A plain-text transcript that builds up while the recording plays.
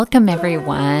Welcome,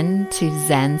 everyone, to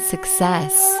Zen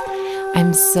Success.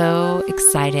 I'm so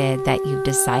excited that you've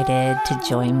decided to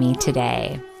join me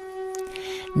today.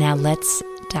 Now, let's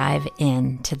dive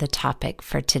into the topic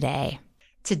for today.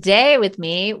 Today, with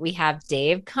me, we have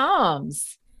Dave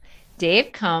Combs.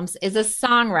 Dave Combs is a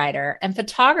songwriter and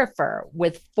photographer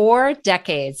with 4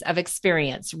 decades of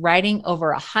experience writing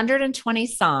over 120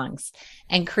 songs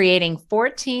and creating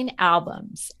 14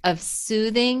 albums of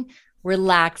soothing,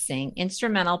 relaxing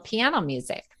instrumental piano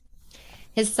music.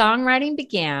 His songwriting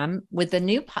began with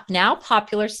the now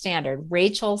popular standard,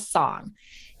 Rachel's Song.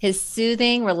 His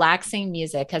soothing, relaxing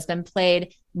music has been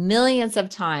played millions of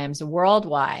times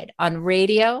worldwide on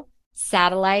radio,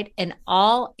 satellite, and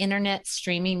all internet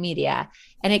streaming media,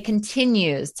 and it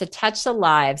continues to touch the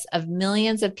lives of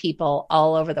millions of people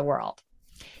all over the world.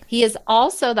 He is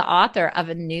also the author of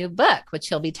a new book, which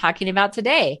he'll be talking about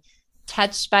today,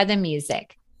 Touched by the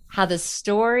Music: How the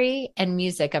Story and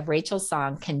Music of Rachel's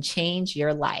Song Can Change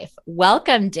Your Life.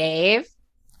 Welcome, Dave.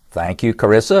 Thank you,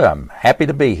 Carissa. I'm happy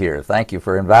to be here. Thank you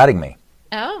for inviting me.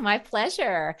 Oh, my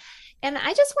pleasure. And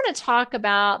I just want to talk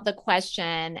about the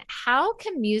question, how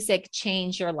can music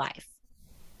change your life?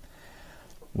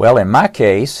 Well, in my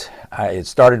case, it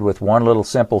started with one little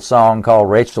simple song called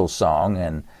Rachel's Song,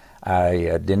 and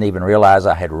I didn't even realize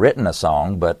I had written a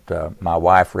song, but my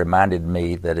wife reminded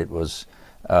me that it was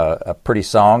a pretty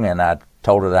song, and I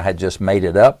told her that I had just made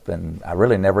it up, and I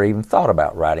really never even thought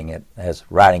about writing it as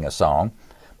writing a song.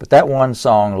 But that one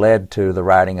song led to the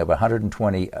writing of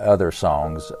 120 other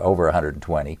songs, over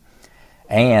 120,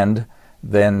 and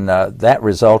then that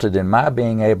resulted in my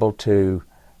being able to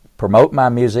promote my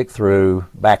music through,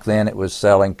 back then it was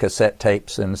selling cassette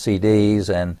tapes and CDs,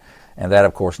 and that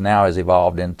of course now has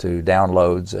evolved into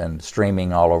downloads and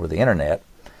streaming all over the internet.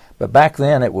 But back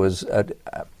then it was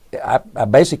I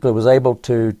basically was able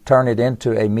to turn it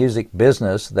into a music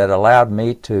business that allowed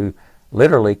me to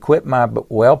literally quit my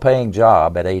well-paying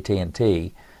job at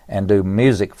AT&T and do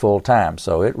music full-time.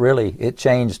 So it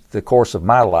changed the course of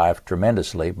my life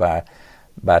tremendously by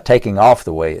taking off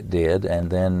the way it did. And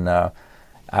then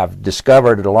I've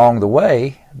discovered along the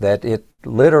way that it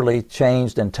literally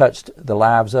changed and touched the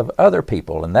lives of other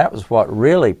people. And that was what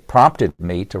really prompted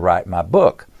me to write my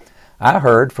book. I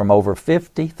heard from over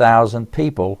 50,000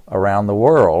 people around the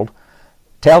world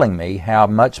telling me how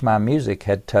much my music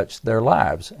had touched their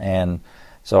lives. And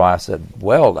so I said,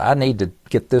 well, I need to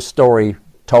get this story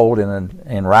told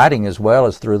in writing as well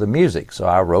as through the music. So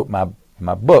I wrote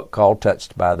my book called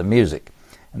Touched by the Music,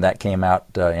 and that came out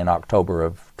in October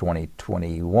of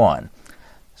 2021.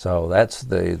 So that's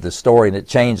the story that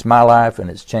changed my life,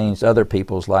 and it's changed other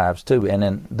people's lives too. And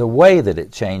in the way that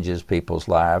it changes people's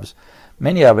lives,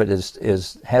 many of it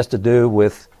has to do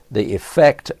with the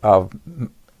effect of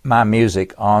my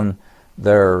music on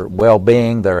their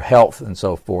well-being, their health, and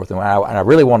so forth. And I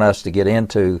really want us to get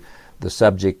into the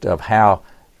subject of how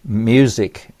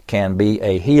music can be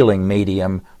a healing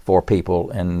medium for people,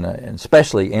 and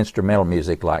especially instrumental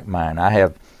music like mine. I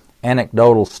have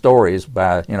anecdotal stories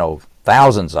by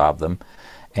thousands of them,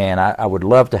 and I would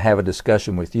love to have a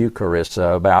discussion with you,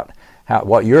 Carissa, about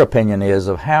what your opinion is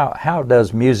of how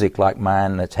does music like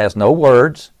mine that has no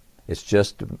words, it's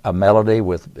just a melody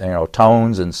with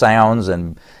tones and sounds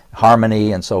and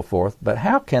harmony and so forth, but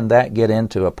how can that get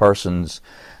into a person's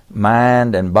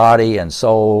mind and body and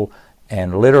soul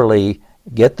and literally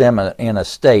get them in a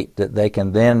state that they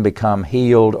can then become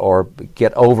healed or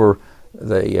get over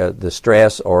the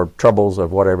stress or troubles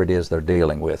of whatever it is they're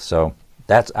dealing with? So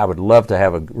I would love to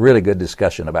have a really good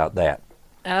discussion about that.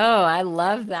 Oh, I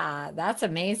love that. That's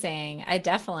amazing. I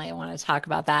definitely want to talk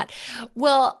about that.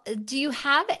 Well, do you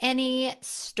have any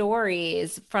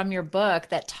stories from your book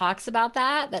that talks about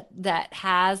that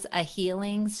has a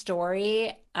healing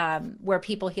story, where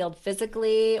people healed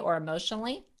physically or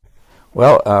emotionally?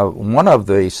 Well, one of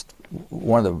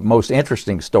the most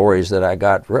interesting stories that I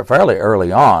got fairly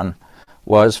early on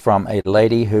was from a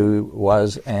lady who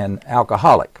was an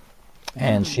alcoholic,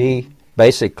 and she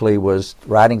basically was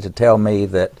writing to tell me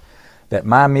that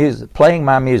my music, playing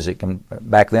my music, and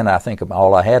back then I think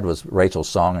all I had was Rachel's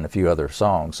Song and a few other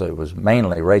songs, so it was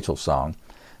mainly Rachel's Song.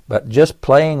 But just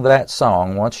playing that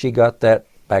song, once she got that,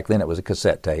 back then it was a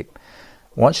cassette tape,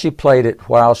 once she played it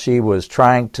while she was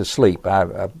trying to sleep.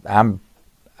 I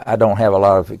don't have a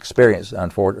lot of experience,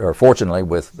 fortunately,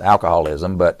 with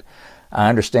alcoholism, but I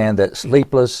understand that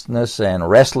sleeplessness and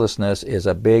restlessness is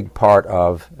a big part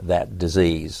of that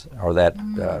disease or that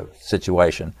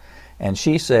situation. And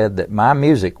she said that my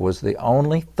music was the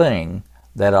only thing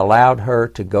that allowed her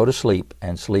to go to sleep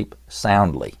and sleep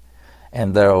soundly.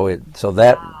 And so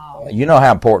that you know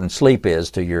how important sleep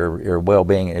is to your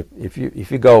well-being. If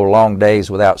you go long days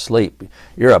without sleep,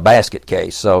 you're a basket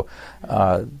case. So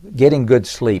getting good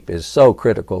sleep is so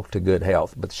critical to good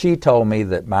health. But she told me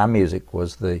that my music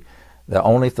was the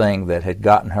only thing that had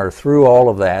gotten her through all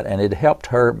of that, and it helped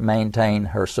her maintain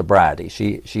her sobriety.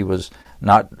 She was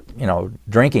not,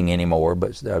 drinking anymore,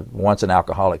 but once an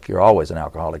alcoholic, you're always an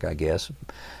alcoholic, I guess.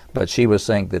 But she was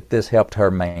saying that this helped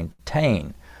her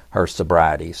maintain her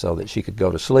sobriety so that she could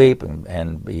go to sleep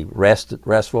and be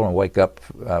restful and wake up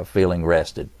feeling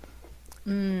rested.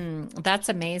 That's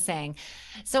amazing.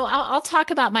 So I'll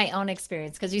talk about my own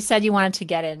experience because you said you wanted to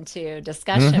get into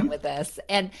discussion with this.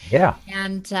 And Yeah.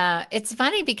 it's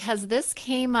funny because this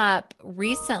came up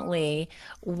recently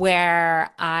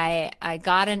where I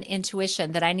got an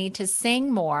intuition that I need to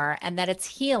sing more and that it's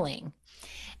healing.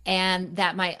 And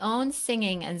that my own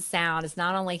singing and sound is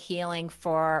not only healing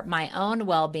for my own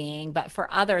well-being, but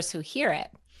for others who hear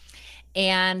it.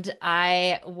 And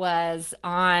I was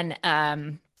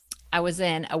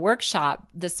in a workshop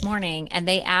this morning and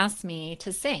they asked me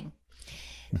to sing.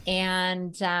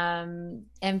 And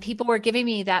people were giving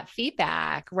me that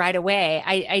feedback right away.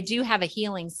 I do have a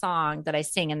healing song that I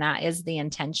sing, and that is the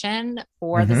intention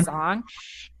for the song.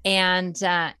 And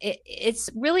it's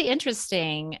really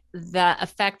interesting the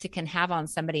effect it can have on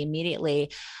somebody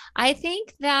immediately. I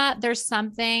think that there's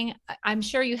something, I'm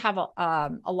sure you have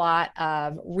a lot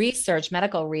of research,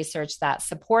 medical research that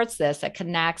supports this, that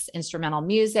connects instrumental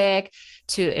music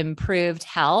to improved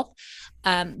health.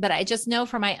 But I just know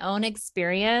from my own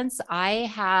experience,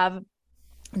 I have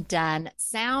done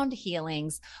sound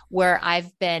healings where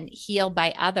I've been healed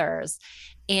by others.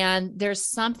 And there's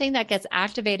something that gets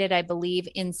activated, I believe,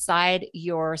 inside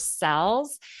your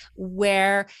cells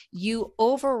where you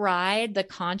override the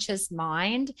conscious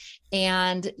mind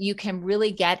and you can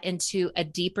really get into a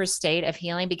deeper state of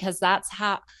healing, because that's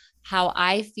how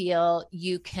I feel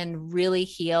you can really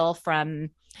heal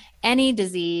from any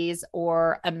disease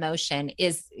or emotion,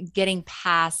 is getting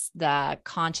past the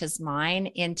conscious mind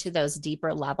into those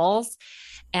deeper levels.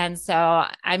 And so,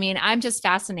 I mean, I'm just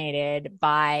fascinated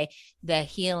by the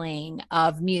healing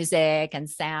of music and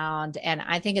sound. And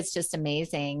I think it's just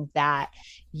amazing that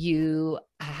you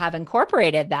have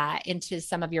incorporated that into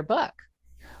some of your book.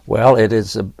 Well, it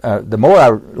is, the more I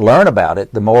learn about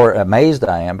it, the more amazed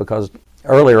I am, because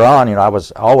earlier on, I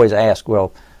was always asked,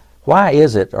 well, why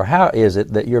is it or how is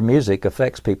it that your music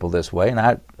affects people this way? And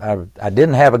I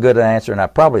didn't have a good answer, and I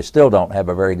probably still don't have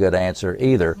a very good answer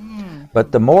either.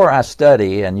 But the more I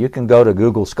study, and you can go to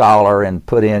Google Scholar and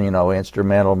put in,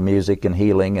 instrumental music and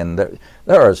healing, and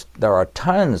there are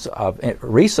tons of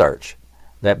research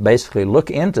that basically look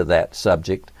into that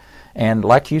subject. And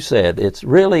like you said, it's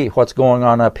really what's going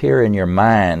on up here in your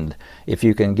mind. If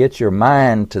you can get your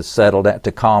mind to settle down,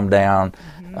 to calm down.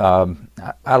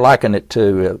 I liken it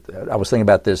to, I was thinking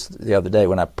about this the other day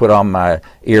when I put on my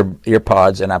ear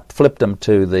pods and I flipped them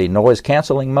to the noise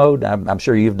canceling mode. I'm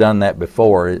sure you've done that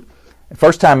before. The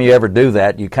first time you ever do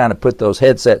that, you kind of put those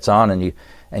headsets on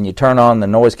and you turn on the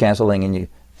noise canceling and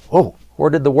whoa, where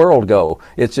did the world go?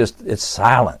 It's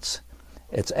silence.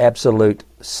 It's absolute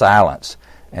silence.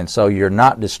 And so you're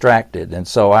not distracted. And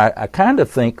so I kind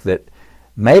of think that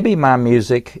maybe my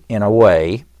music, in a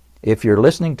way, if you're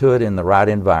listening to it in the right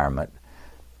environment,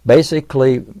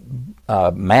 basically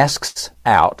masks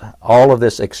out all of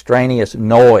this extraneous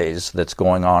noise that's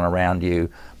going on around you,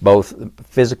 both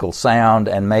physical sound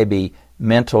and maybe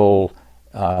mental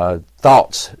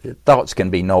thoughts. Thoughts can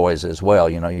be noise as well.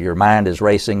 Your mind is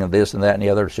racing of this and that and the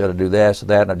other. Should I do this,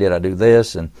 that, and did I do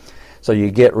this? And so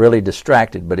you get really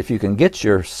distracted. But if you can get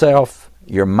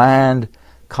your mind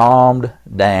calmed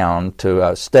down to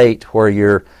a state where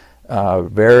you're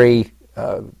very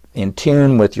in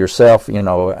tune with yourself.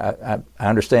 I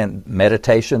understand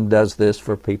meditation does this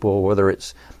for people, whether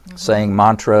it's saying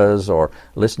mantras or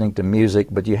listening to music,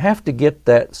 but you have to get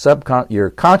that your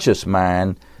conscious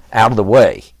mind out of the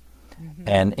way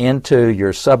and into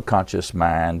your subconscious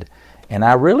mind. And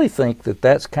I really think that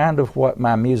that's kind of what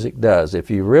my music does. If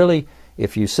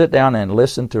you sit down and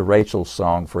listen to Rachel's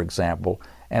song, for example,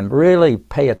 and really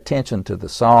pay attention to the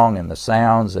song and the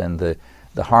sounds and the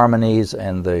harmonies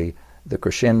and the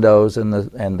crescendos and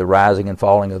the rising and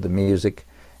falling of the music,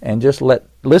 and just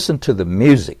listen to the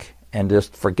music and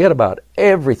just forget about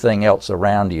everything else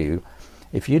around you.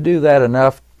 If you do that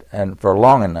enough and for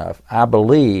long enough, I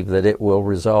believe that it will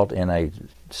result in a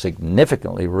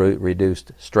significantly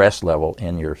reduced stress level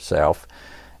in yourself.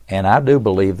 And I do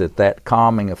believe that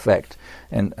calming effect.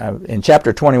 And in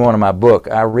chapter 21 of my book,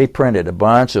 I reprinted a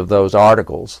bunch of those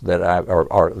articles that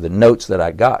or the notes that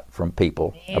I got from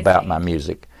people about my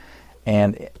music.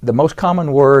 And the most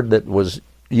common word that was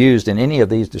used in any of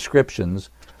these descriptions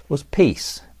was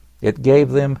peace. It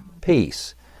gave them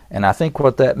peace. And I think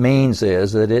what that means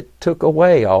is that it took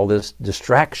away all this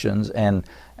distractions and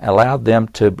allowed them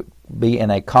to be in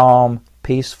a calm,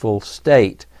 peaceful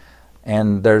state.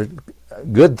 And there,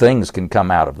 good things can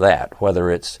come out of that, whether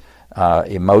it's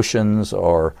emotions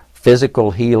or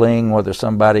physical healing, whether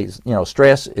somebody's,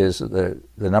 stress is the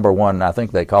number one, I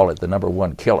think they call it the number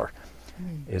one killer,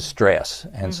 is stress.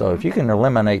 And so if you can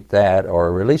eliminate that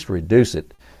or at least reduce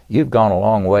it, you've gone a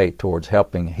long way towards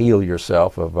helping heal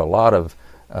yourself of a lot of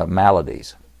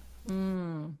maladies.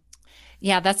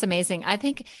 Yeah, that's amazing. I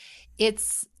think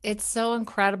it's so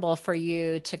incredible for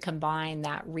you to combine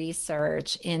that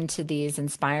research into these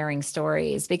inspiring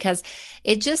stories, because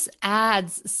it just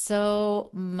adds so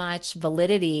much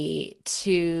validity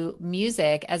to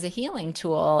music as a healing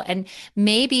tool. And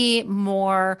maybe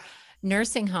more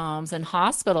nursing homes and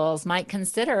hospitals might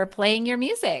consider playing your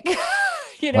music.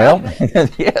 Well,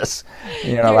 yes.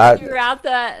 Throughout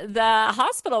the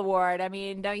hospital ward. I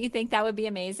mean, don't you think that would be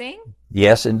amazing?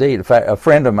 Yes, indeed. In fact, a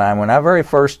friend of mine, when I very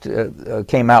first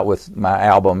came out with my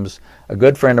albums, a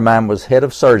good friend of mine was head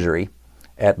of surgery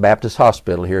at Baptist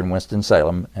Hospital here in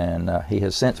Winston-Salem, and he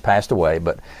has since passed away.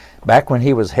 But back when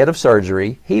he was head of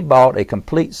surgery, he bought a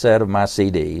complete set of my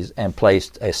CDs and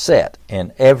placed a set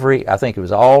in I think it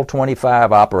was all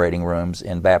 25 operating rooms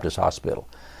in Baptist Hospital.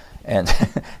 And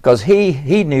because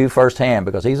he knew firsthand,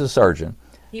 because he's a surgeon,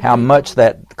 how much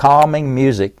that calming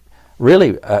music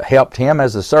really helped him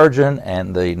as a surgeon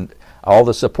and all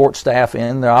the support staff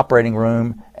in the operating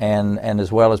room, and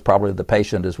as well as probably the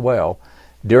patient as well,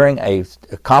 during a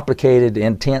complicated,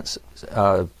 intense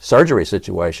surgery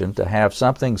situation, to have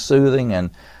something soothing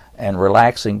and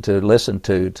relaxing to listen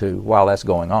to while that's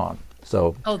going on.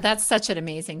 So, that's such an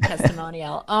amazing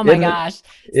testimonial. Oh my gosh.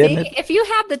 See, if you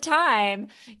have the time,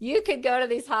 you could go to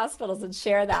these hospitals and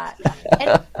share that.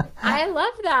 And I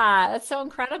love that. That's so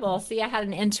incredible. See, I had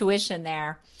an intuition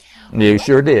there. You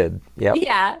sure did. Yep.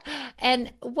 Yeah.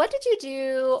 And what did you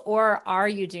do, or are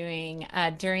you doing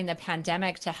during the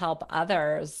pandemic to help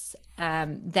others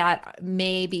that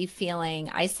may be feeling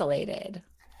isolated?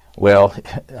 Well,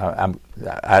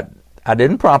 I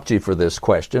didn't prompt you for this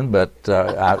question, but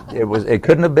it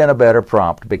couldn't have been a better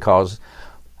prompt, because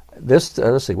this.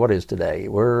 Let's see, what is today?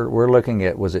 We're looking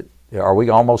at. Are we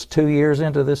almost 2 years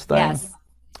into this thing? Yes.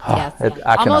 Yes.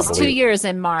 Almost 2 years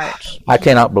in March. I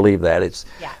cannot believe that.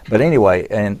 But anyway,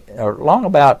 and along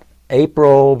about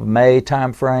April, May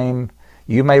timeframe,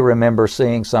 you may remember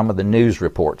seeing some of the news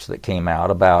reports that came out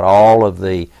about all of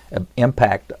the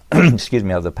impact,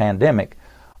 of the pandemic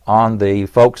on the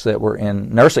folks that were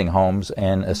in nursing homes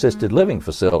and assisted living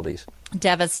facilities.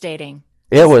 Devastating.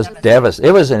 It was devastating.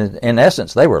 It was, in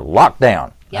essence, they were locked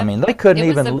down. Yep. I mean, they couldn't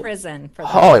even... It was a prison for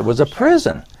them. Oh, it was a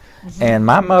prison. And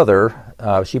my mother,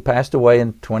 she passed away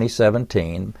in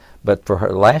 2017, but for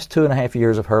her last 2.5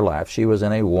 years of her life, she was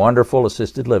in a wonderful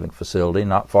assisted living facility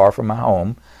not far from my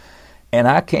home. And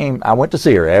I went to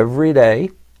see her every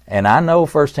day. And I know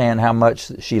firsthand how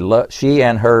much she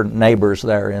and her neighbors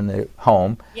there in the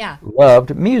home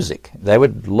loved music. They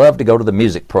would love to go to the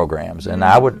music programs, and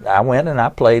I went and I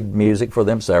played music for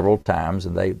them several times,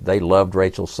 and they loved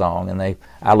Rachel's song, and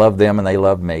I loved them and they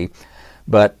loved me.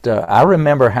 But I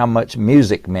remember how much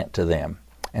music meant to them.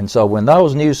 And so when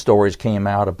those news stories came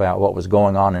out about what was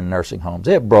going on in nursing homes,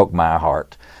 it broke my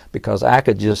heart, because I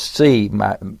could just see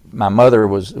my mother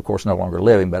was, of course, no longer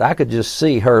living, but I could just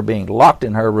see her being locked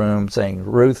in her room saying,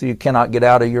 "Ruth, you cannot get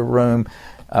out of your room.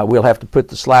 We'll have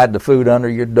to slide the food under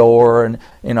your door, and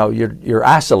you're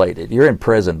isolated. You're in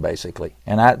prison, basically."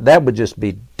 And that would just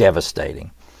be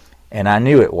devastating. And I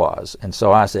knew it was. And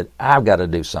so I said, I've got to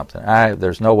do something.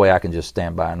 There's no way I can just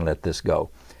stand by and let this go.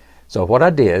 So what I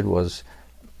did was,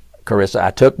 Carissa,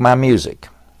 I took my music,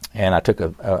 and I took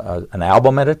an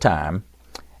album at a time,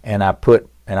 and I'm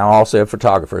also a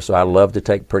photographer, so I love to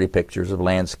take pretty pictures of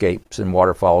landscapes and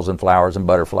waterfalls and flowers and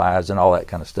butterflies and all that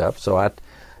kind of stuff. So I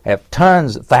have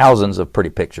thousands of pretty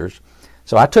pictures.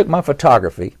 So I took my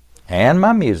photography and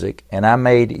my music, and I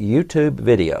made YouTube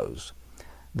videos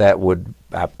that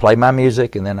I'd play my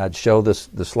music, and then I'd show the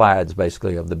slides,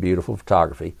 basically, of the beautiful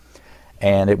photography.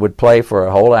 And it would play for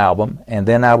a whole album, and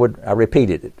then I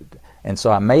repeated it. And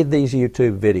so I made these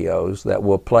YouTube videos that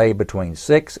will play between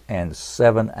 6 and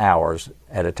 7 hours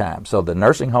at a time. So the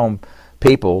nursing home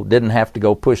people didn't have to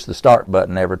go push the start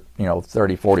button every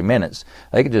 30, 40 minutes.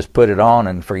 They could just put it on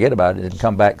and forget about it and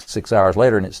come back 6 hours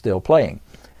later and it's still playing.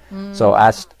 So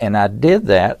I did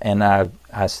that, and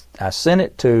I sent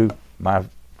it to my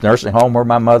nursing home where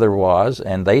my mother was,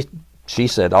 and they she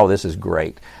said, "Oh, this is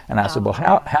great." And I said, "Well,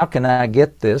 how can I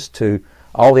get this to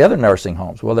all the other nursing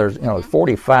homes?" Well, there's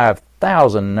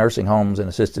 45,000 nursing homes and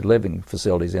assisted living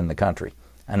facilities in the country,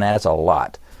 and that's a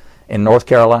lot. In North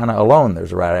Carolina alone,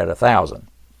 there's right at 1,000.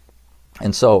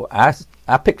 And so I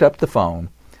picked up the phone,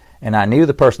 and I knew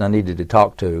the person I needed to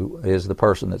talk to is the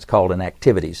person that's called an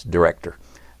activities director.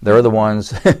 They're the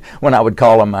ones, when I would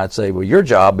call them, I'd say, "Well, your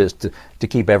job is to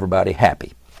keep everybody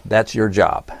happy. That's your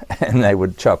job." And they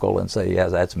would chuckle and say,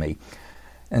 "Yes, that's me."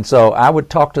 And so I would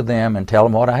talk to them and tell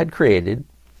them what I had created,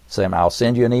 saying, "I'll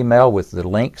send you an email with the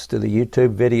links to the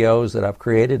YouTube videos that I've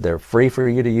created. They're free for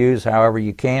you to use however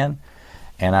you can."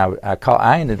 And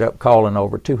I ended up calling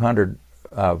over 200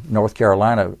 North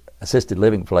Carolina assisted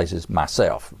living places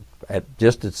myself,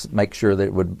 just to make sure that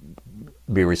it would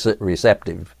be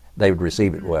receptive, they would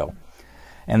receive it well.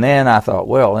 And then I thought,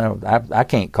 well, I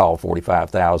can't call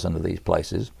 45,000 of these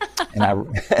places.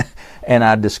 And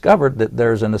I discovered that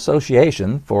there's an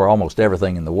association for almost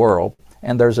everything in the world,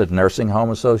 and there's a nursing home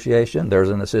association, there's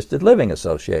an assisted living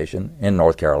association in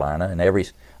North Carolina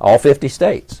and all 50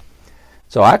 states.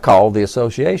 So I called the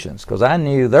associations because I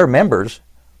knew their members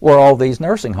were all these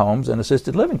nursing homes and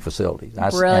assisted living facilities.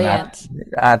 Brilliant.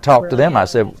 I talked to them. I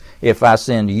said, "If I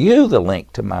send you the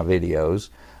link to my videos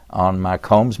on my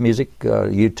Combs Music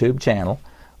YouTube channel,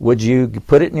 would you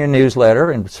put it in your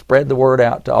newsletter and spread the word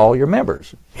out to all your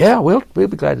members?" "Yeah, we'll be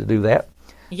glad to do that."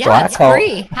 Yeah, it's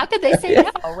free. How could they say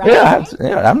no, right?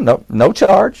 Yeah, I'm no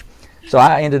charge. So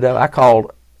I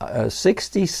called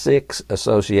 66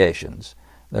 associations.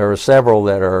 There are several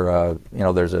that are,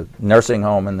 there's a nursing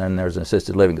home and then there's an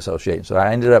assisted living association. So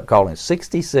I ended up calling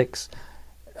 66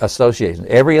 associations,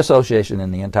 every association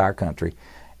in the entire country.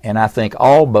 And I think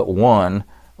all but one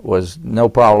was no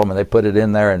problem, and they put it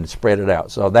in there and spread it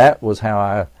out. So that was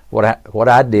what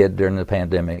I did during the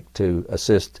pandemic to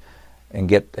assist and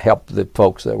help the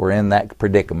folks that were in that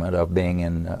predicament of being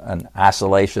in an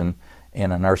isolation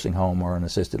in a nursing home or an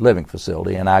assisted living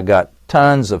facility. And I got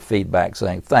tons of feedback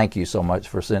saying, "Thank you so much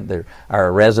for sending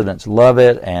our residents love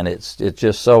it, and it's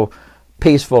just so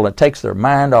peaceful. It takes their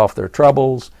mind off their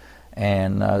troubles."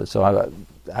 And so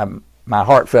my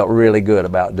heart felt really good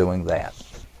about doing that.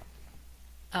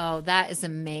 Oh, that is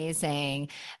amazing.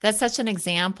 That's such an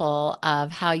example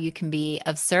of how you can be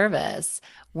of service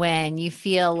when you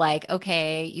feel like,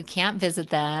 okay, you can't visit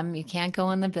them, you can't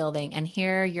go in the building, and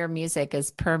here your music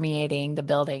is permeating the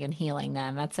building and healing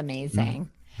them. That's amazing.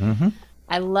 Mm-hmm.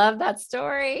 I love that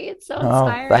story. It's so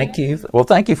inspiring. Oh, thank you. Well,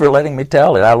 thank you for letting me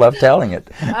tell it. I love telling it.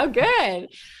 Oh, good.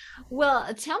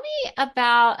 Well, tell me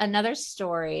about another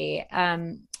story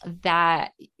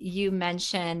that you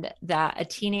mentioned, that a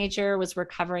teenager was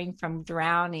recovering from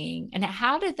drowning. And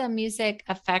how did the music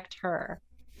affect her?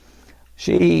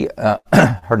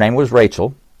 Her name was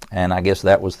Rachel, and I guess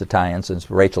that was the tie-in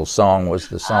since Rachel's song was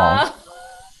the song.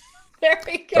 There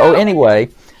we go. So anyway,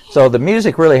 so the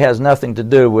music really has nothing to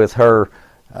do with her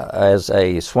as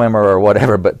a swimmer or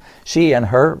whatever, but she and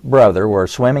her brother were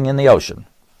swimming in the ocean.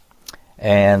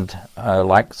 And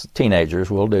like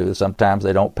teenagers will do, sometimes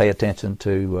they don't pay attention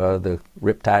to the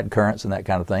riptide currents and that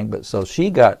kind of thing. But so she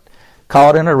got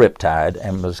caught in a riptide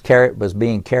and was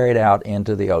being carried out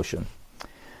into the ocean.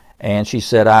 And she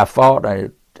said, "I fought,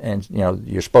 and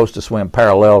you're supposed to swim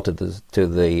parallel to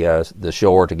the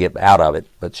shore to get out of it,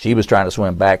 but she was trying to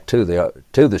swim back to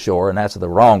the shore, and that's the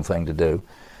wrong thing to do."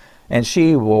 And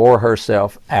she wore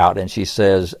herself out, and she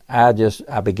says, I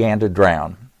began to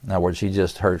drown." In other words,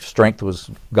 her strength was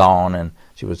gone, and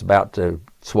she was about to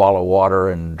swallow water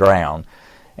and drown.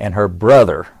 And her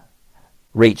brother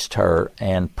reached her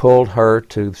and pulled her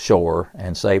to shore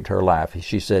and saved her life.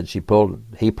 She said he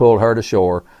pulled her to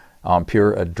shore on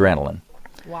pure adrenaline.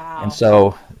 Wow. And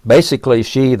so basically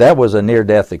that was a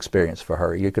near-death experience for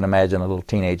her. You can imagine a little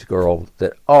teenage girl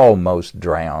that almost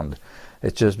drowned.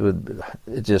 It would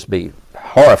just be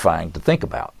horrifying to think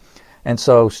about. And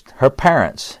so her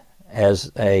parents,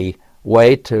 as a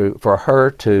way for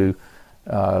her to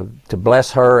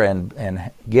bless her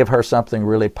and give her something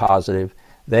really positive,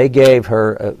 they gave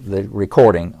her the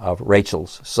recording of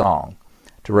Rachel's song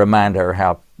to remind her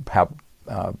how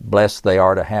blessed they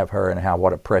are to have her and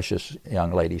what a precious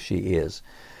young lady she is.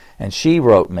 And she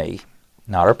wrote me,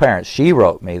 not her parents, she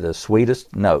wrote me the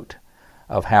sweetest note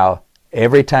of how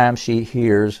every time she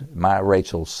hears my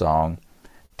Rachel's song,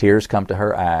 tears come to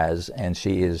her eyes, and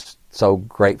she is so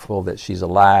grateful that she's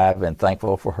alive and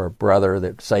thankful for her brother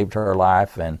that saved her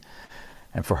life and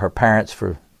for her parents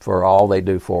for all they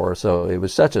do for her. So it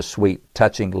was such a sweet,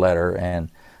 touching letter, and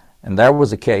there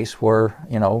was a case where,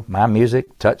 my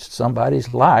music touched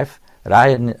somebody's life that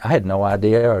I had no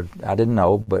idea or I didn't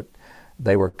know, but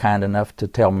they were kind enough to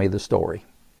tell me the story.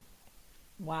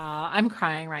 Wow, I'm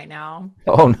crying right now.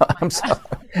 Oh no, Oh my I'm gosh.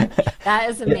 sorry. That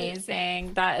is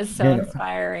amazing. That is so You know,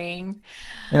 inspiring.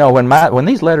 when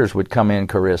these letters would come in,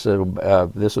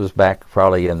 Carissa, this was back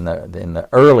probably in the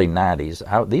early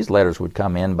 '90s. These letters would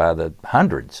come in by the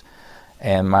hundreds,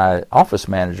 and my office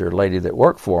manager, a lady that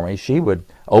worked for me, she would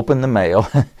open the mail,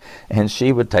 and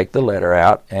she would take the letter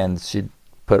out, and she'd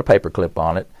put a paper clip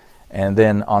on it, and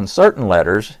then on certain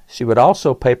letters, she would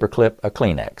also paper clip a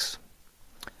Kleenex.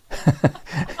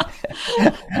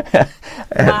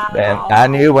 And I Wow.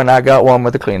 knew when I got one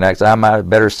with the Kleenex, I might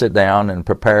better sit down and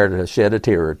prepare to shed a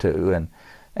tear or two.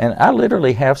 And I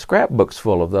literally have scrapbooks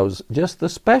full of those, just the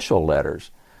special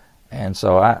letters. And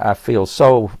so I feel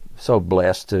so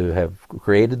blessed to have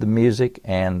created the music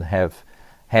and have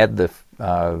had the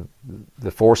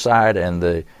foresight and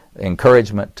the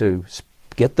encouragement to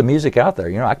get the music out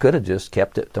there. I could have just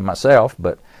kept it to myself,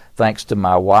 but thanks to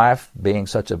my wife being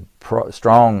such a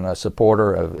strong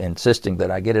supporter of insisting that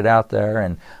I get it out there,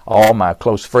 and all my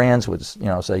close friends would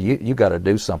say, you got to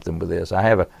do something with this. I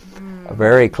have a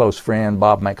very close friend,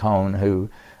 Bob McHone, who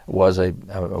was a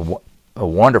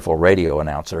wonderful radio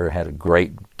announcer, had a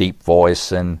great deep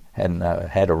voice, and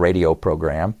had a radio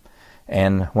program.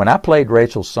 And when I played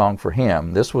Rachel's song for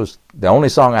him, this was the only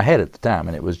song I had at the time,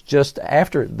 and it was just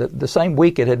after the same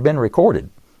week it had been recorded.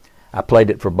 I played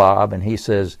it for Bob, and he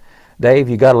says, Dave,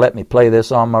 you got to let me play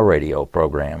this on my radio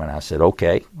program. And I said,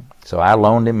 okay. So I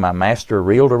loaned him my master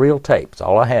reel-to-reel tape. It's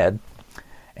all I had.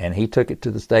 And he took it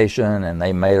to the station, and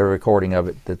they made a recording of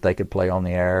it that they could play on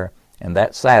the air. And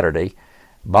that Saturday,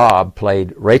 Bob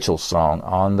played Rachel's song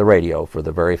on the radio for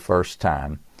the very first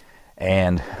time.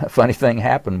 And a funny thing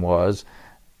happened was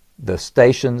the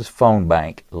station's phone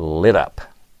bank lit up.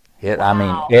 I mean,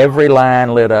 Wow. every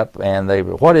line lit up, and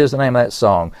what is the name of that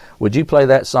song? Would you play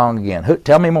that song again?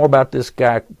 Tell me more about this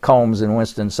guy Combs in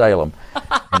Winston-Salem.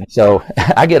 And so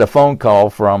I get a phone call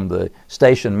from the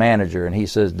station manager, and he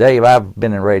says, Dave, I've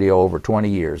been in radio over 20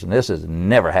 years, and this has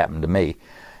never happened to me.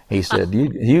 He said,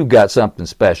 you've got something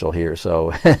special here.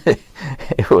 So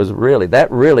it was really,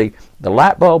 the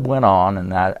light bulb went on,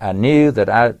 and I knew that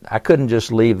I couldn't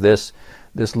just leave this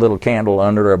little candle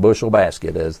under a bushel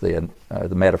basket, as the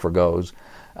metaphor goes.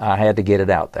 I had to get it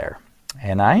out there.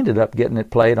 And I ended up getting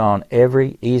it played on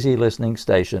every easy listening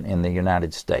station in the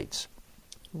United States.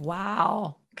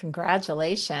 Wow.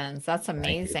 Congratulations. That's Thank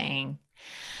you. amazing.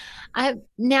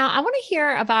 Now I want to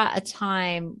hear about a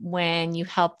time when you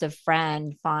helped a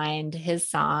friend find his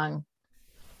song.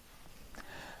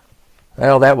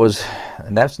 Well,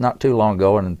 that's not too long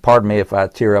ago, and pardon me if I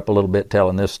tear up a little bit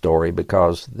telling this story,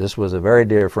 because this was a very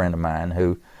dear friend of mine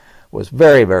who was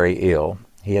very, very ill.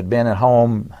 He had been at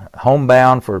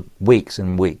homebound for weeks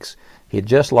and weeks. He had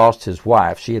just lost his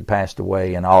wife. She had passed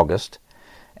away in August,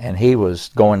 and he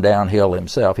was going downhill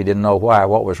himself. He didn't know why,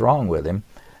 what was wrong with him.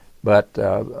 But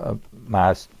a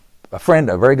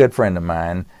very good friend of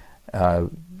mine,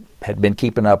 had been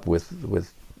keeping up with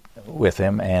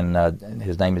him, and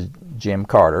his name is Jim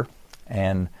Carter,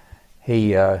 and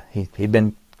he'd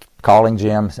been calling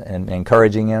Jim and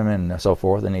encouraging him and so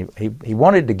forth, and he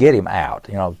wanted to get him out.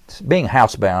 Being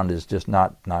housebound is just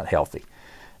not healthy,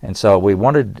 and so he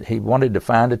wanted to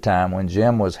find a time when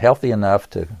Jim was healthy enough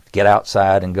to get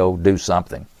outside and go do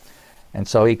something. And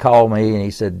so he called me and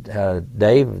he said,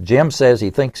 Dave, Jim says he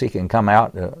thinks he can come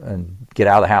out and get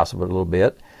out of the house a little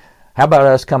bit. How about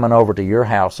us coming over to your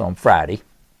house on Friday,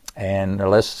 and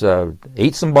let's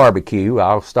eat some barbecue.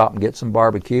 I'll stop and get some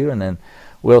barbecue, and then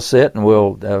we'll sit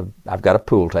and I've got a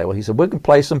pool table. He said, we can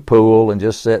play some pool and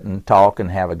just sit and talk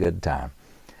and have a good time.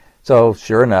 So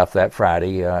sure enough, that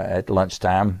Friday at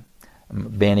lunchtime,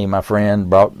 Benny, my friend,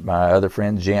 brought my other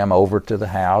friend Jim over to the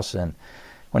house, and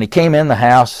when he came in the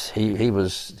house,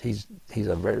 he's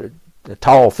a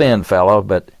tall, thin fellow,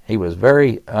 but he was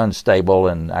very unstable,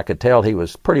 and I could tell he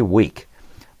was pretty weak.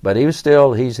 But he was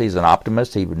still, he's an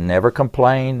optimist. He would never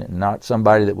complain, not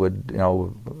somebody that would,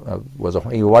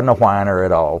 he wasn't a whiner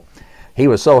at all. He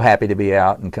was so happy to be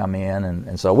out and come in,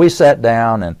 and so we sat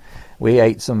down and we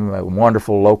ate some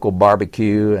wonderful local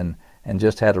barbecue and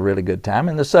just had a really good time.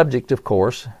 And the subject, of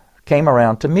course, came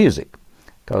around to music,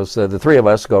 because the three of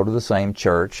us go to the same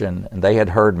church, and they had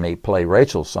heard me play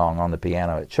Rachel's song on the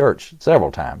piano at church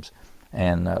several times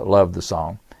and loved the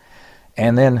song.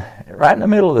 And then right in the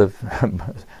middle of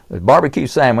the barbecue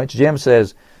sandwich, Jim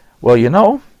says,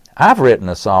 well, I've written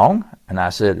a song. And I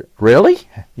said, really?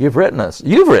 You've written a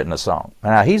song?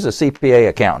 Now, he's a CPA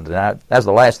accountant, and that's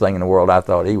the last thing in the world I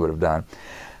thought he would have done.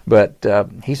 But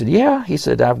he said, yeah. He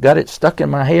said, I've got it stuck in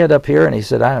my head up here. And he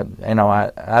said, I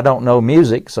don't know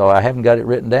music, so I haven't got it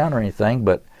written down or anything,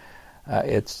 but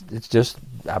It's just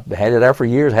I've had it there for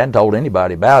years. Hadn't told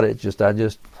anybody about it. I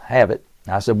just have it.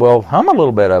 I said, well, hum a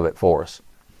little bit of it for us.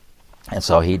 And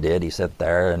so he did. He sat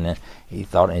there and then he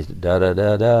thought, and he da da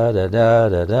da da da da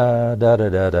da da da da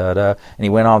da da da, and he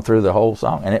went on through the whole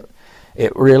song, and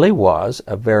it really was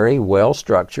a very well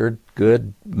structured,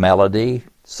 good melody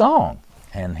song.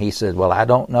 And he said, well, I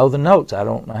don't know the notes. I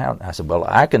don't know how. I said, well,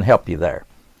 I can help you there.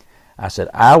 I said,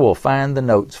 I will find the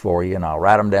notes for you, and I'll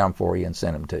write them down for you and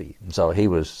send them to you. And so he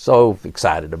was so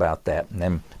excited about that. And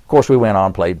then, of course, we went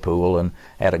on, played pool, and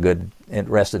had a good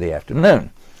rest of the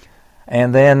afternoon.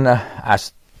 And then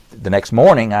the next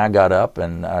morning, I got up,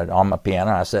 and on my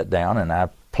piano, I sat down, and I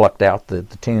plucked out the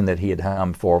tune that he had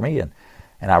hummed for me,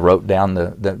 and I wrote down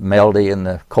the melody and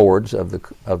the chords of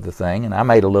the thing, and I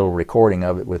made a little recording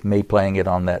of it with me playing it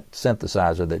on that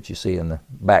synthesizer that you see in the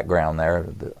background there.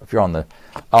 If you're on the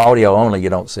audio only, you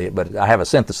don't see it, but I have a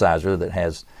synthesizer that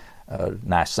has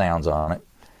nice sounds on it.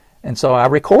 And so I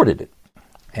recorded it,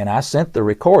 and I sent the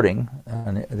recording,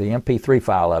 the MP3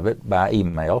 file of it, by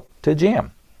email to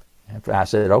Jim. And I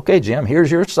said, okay, Jim,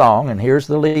 here's your song, and here's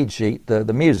the lead sheet,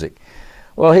 the music.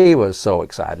 Well, he was so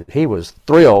excited. He was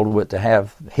thrilled to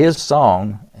have his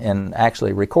song and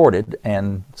actually recorded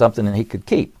and something that he could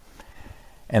keep.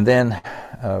 And then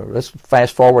let's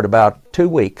fast forward about 2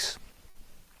 weeks,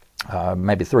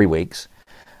 maybe 3 weeks.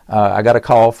 I got a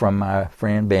call from my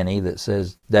friend Benny that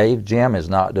says, Dave, Jim is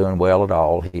not doing well at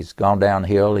all. He's gone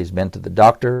downhill. He's been to the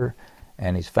doctor,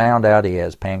 and he's found out he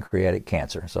has pancreatic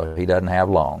cancer, so he doesn't have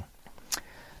long.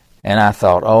 And I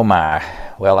thought, oh my,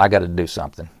 well, I got to do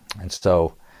something. And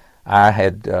so I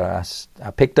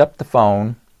picked up the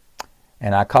phone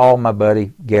and I called my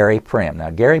buddy Gary Prim. Now,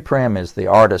 Gary Prim is the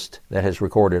artist that has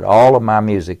recorded all of my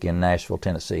music in Nashville,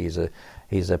 Tennessee.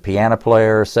 He's a piano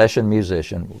player, session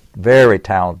musician, very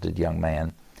talented young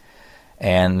man,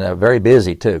 and very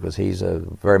busy too, because he's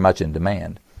very much in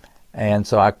demand. And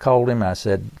so I called him. I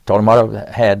told him what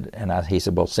I had, and he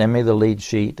said, "Well, send me the lead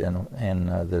sheet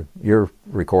and your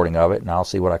recording of it, and I'll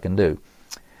see what I can do."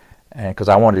 And because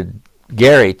I wanted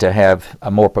Gary to have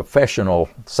a more professional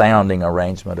sounding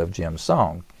arrangement of Jim's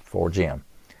song for Jim.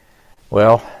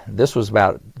 Well, this was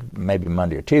about maybe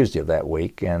Monday or Tuesday of that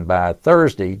week, and by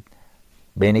Thursday,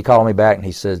 Benny called me back and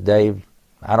he says, Dave,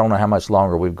 I don't know how much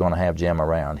longer we're going to have Jim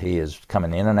around. He is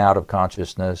coming in and out of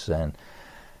consciousness and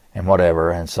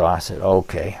whatever. And so I said,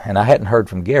 okay. And I hadn't heard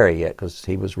from Gary yet because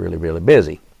he was really, really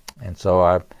busy. And so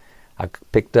I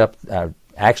picked up,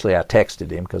 actually I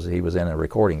texted him because he was in a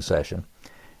recording session.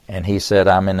 And he said,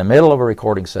 I'm in the middle of a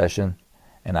recording session.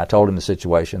 And I told him the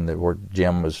situation where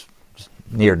Jim was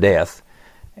near death.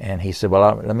 And he said,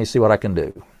 well, let me see what I can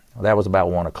do. Well, that was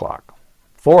about 1 o'clock.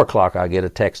 4 o'clock, I get a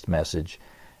text message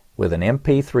with an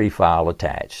MP3 file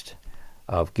attached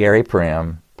of Gary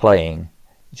Prim playing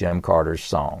Jim Carter's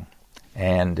song.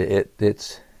 And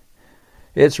it's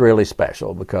really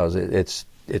special because it's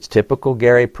typical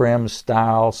Gary Prim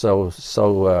style,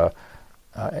 so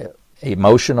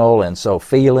emotional and so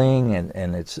feeling,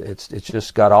 and it's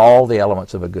just got all the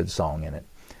elements of a good song in it.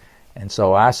 And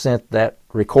so I sent that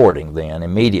recording then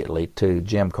immediately to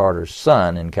Jim Carter's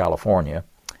son in California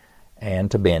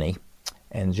and to Benny.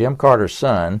 And Jim Carter's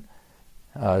son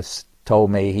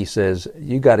told me, he says,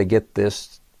 you got to get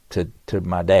this to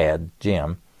my dad,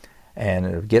 Jim,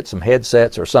 and get some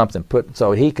headsets or something put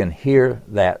so he can hear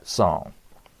that song.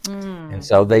 And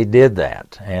so they did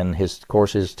that. And his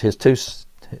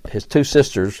two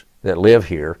sisters that live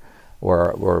here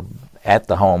were at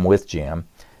the home with Jim,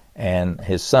 and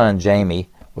his son Jamie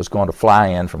was going to fly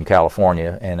in from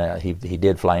California, and he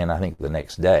did fly in, I think, the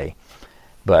next day,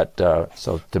 but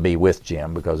so to be with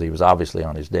Jim because he was obviously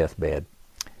on his deathbed.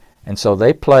 And so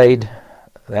they played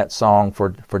that song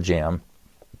for Jim,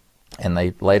 and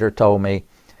they later told me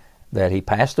that he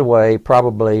passed away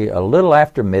probably a little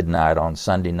after midnight on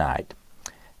Sunday night.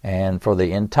 And for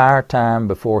the entire time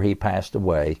before he passed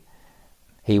away,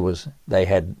 they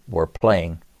were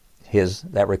playing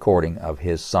that recording of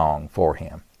his song for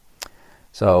him.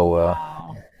 So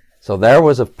wow. So there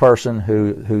was a person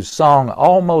whose song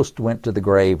almost went to the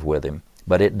grave with him,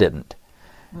 but it didn't.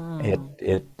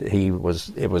 We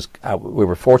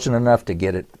were fortunate enough to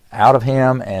get it out of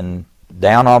him and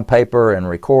down on paper and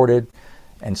recorded.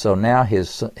 And so now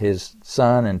his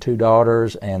son and 2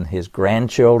 daughters and his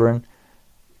grandchildren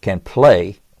can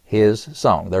play his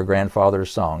song, their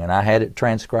grandfather's song. And I had it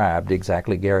transcribed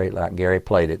exactly like Gary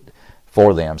played it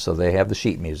for them, so they have the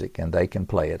sheet music and they can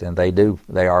play it. And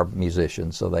they are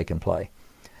musicians, so they can play.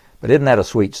 But isn't that a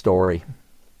sweet story?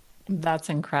 That's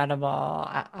incredible.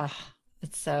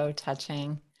 It's so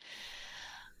touching.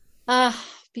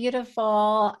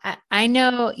 beautiful. I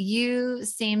know you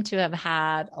seem to have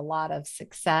had a lot of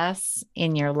success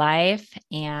in your life.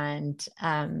 And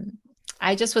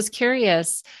I just was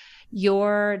curious,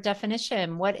 your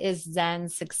definition, what is Zen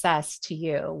success to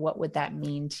you? What would that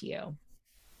mean to you?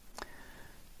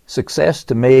 Success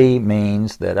to me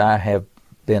means that I have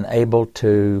been able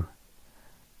to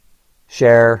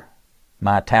share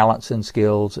my talents and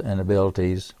skills and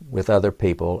abilities with other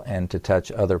people and to touch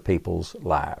other people's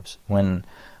lives. When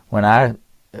I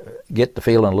get to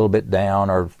feeling a little bit down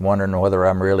or wondering whether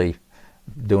I'm really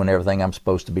doing everything I'm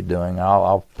supposed to be doing,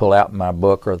 I'll pull out my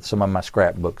book or some of my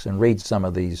scrapbooks and read some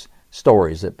of these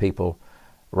stories that people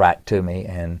write to me,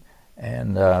 and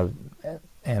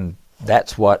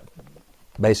that's what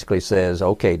basically says,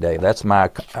 okay, Dave, that's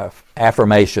my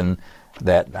affirmation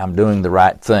that I'm doing the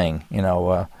right thing.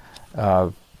 A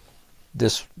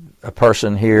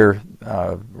person here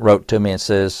wrote to me and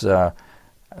says,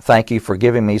 thank you for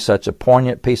giving me such a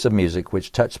poignant piece of music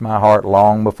which touched my heart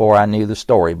long before I knew the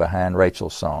story behind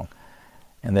Rachel's song.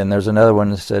 And then there's another one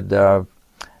that said,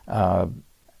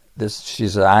 she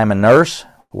said, I am a nurse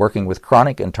working with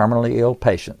chronic and terminally ill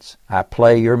patients. I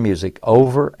play your music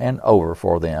over and over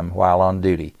for them while on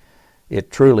duty.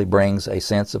 It truly brings a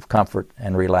sense of comfort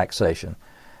and relaxation.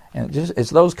 And it's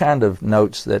those kind of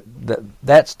notes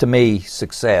that's to me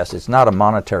success. It's not a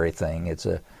monetary thing. It's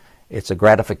a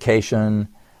gratification,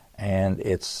 and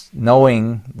it's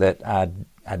knowing that I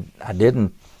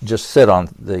didn't just sit on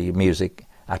the music.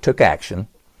 I took action,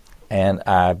 and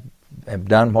I have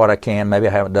done what I can. Maybe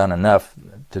I haven't done enough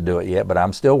to do it yet, but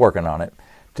I'm still working on it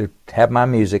to have my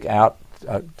music out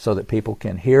so that people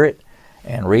can hear it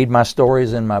and read my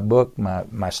stories in my book,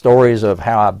 my stories of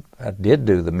how I did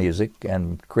do the music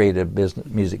and create a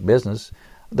music business.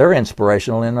 They're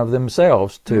inspirational in of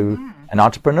themselves to an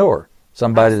entrepreneur,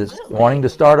 somebody that's wanting to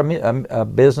start a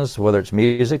business, whether it's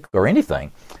music or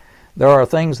anything. There are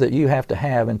things that you have to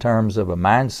have in terms of a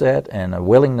mindset and a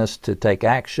willingness to take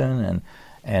action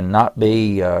and not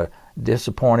be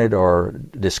disappointed or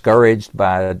discouraged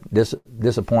by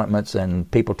disappointments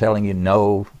and people telling you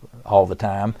no all the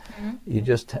time.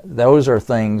 Those are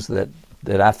things that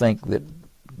I think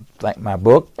my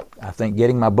book, I think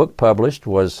getting my book published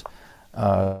was,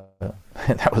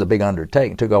 that was a big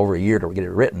undertaking. It took over a year to get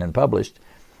it written and published.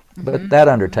 But that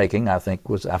undertaking, I think,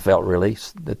 I felt really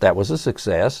that was a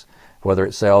success. Whether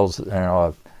it sells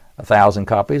 1,000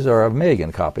 copies or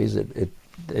 1,000,000 copies, it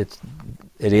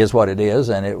is what it is,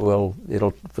 and it'll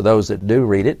for those that do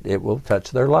read it, it will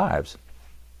touch their lives.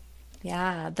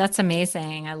 Yeah, that's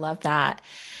amazing. I love that.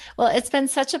 Well, it's been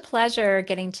such a pleasure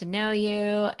getting to know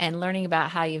you and learning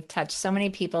about how you've touched so many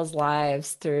people's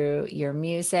lives through your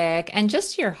music and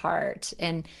just your heart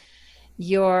and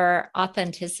your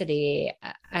authenticity.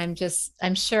 I'm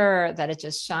sure that it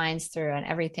just shines through in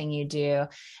everything you do.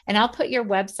 And I'll put your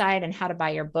website and how to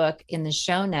buy your book in the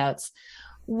show notes.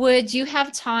 Would you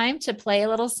have time to play a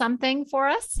little something for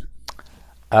us?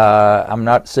 I'm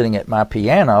not sitting at my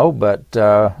piano, but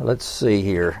let's see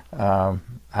here.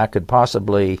 I could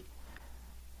possibly...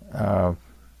 You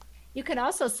could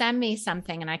also send me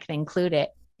something, and I could include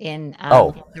it in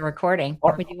the recording.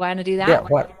 Would you want to do that?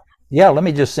 Yeah, let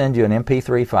me just send you an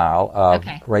MP3 file of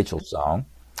Rachel's song,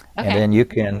 and then you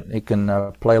can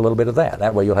play a little bit of that.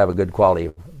 That way you'll have a good quality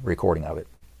recording of it.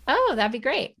 Oh, that'd be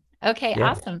great. Okay,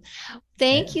 awesome.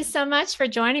 Thank you so much for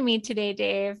joining me today,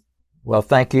 Dave. Well,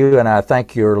 thank you, and I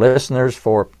thank your listeners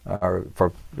for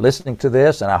listening to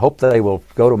this, and I hope they will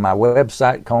go to my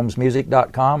website,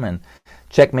 combsmusic.com, and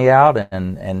check me out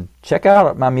and check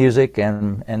out my music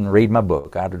and read my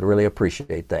book. I'd really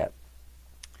appreciate that.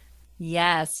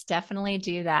 Yes, definitely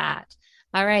do that.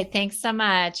 All right, thanks so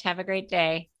much. Have a great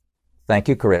day. Thank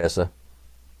you, Carissa.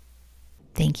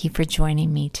 Thank you for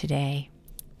joining me today.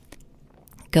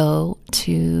 Go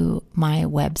to my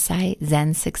website,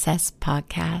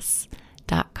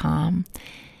 ZenSuccessPodcasts.com,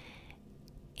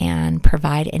 and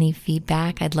provide any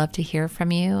feedback. I'd love to hear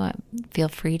from you. Feel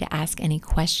free to ask any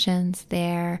questions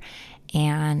there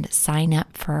and sign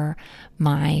up for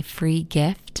my free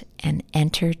gift and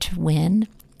enter to win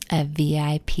a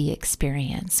VIP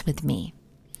experience with me.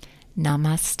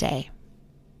 Namaste.